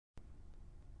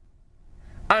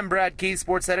I'm Brad Keith,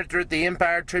 sports editor at the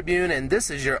Empire-Tribune, and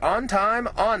this is your on-time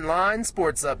online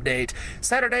sports update.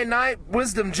 Saturday night,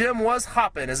 Wisdom Gym was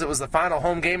hopping as it was the final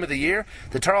home game of the year.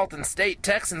 The Tarleton State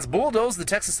Texans bulldozed the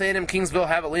Texas A&M Kingsville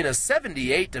Javelinas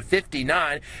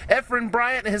 78-59. Efren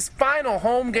Bryant, his final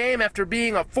home game after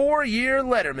being a 4-year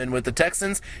letterman with the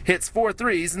Texans, hits 4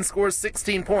 threes and scores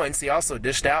 16 points. He also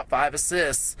dished out 5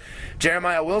 assists.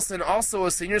 Jeremiah Wilson, also a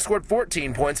senior, scored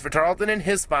 14 points for Tarleton in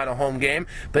his final home game,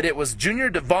 but it was junior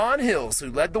Devon Hills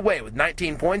who led the way with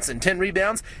 19 points and 10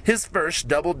 rebounds, his first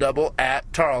double-double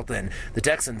at Tarleton. The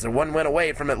Texans are 1 win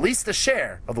away from at least a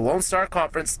share of the Lone Star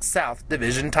Conference South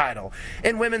Division title.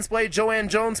 In women's play, Joanne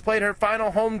Jones played her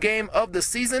final home game of the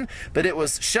season, but it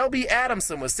was Shelby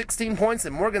Adamson with 16 points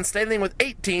and Morgan Stanley with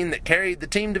 18 that carried the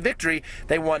team to victory.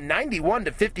 They won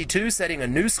 91-52, setting a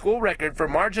new school record for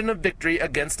margin of victory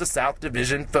against a South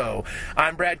Division foe.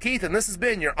 I'm Brad Keith, and this has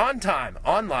been your on-time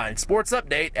online sports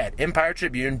update at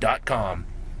Empire-Tribune.com.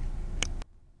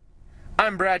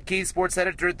 I'm Brad Keith, sports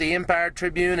editor at the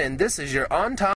Empire-Tribune, and this is your on-time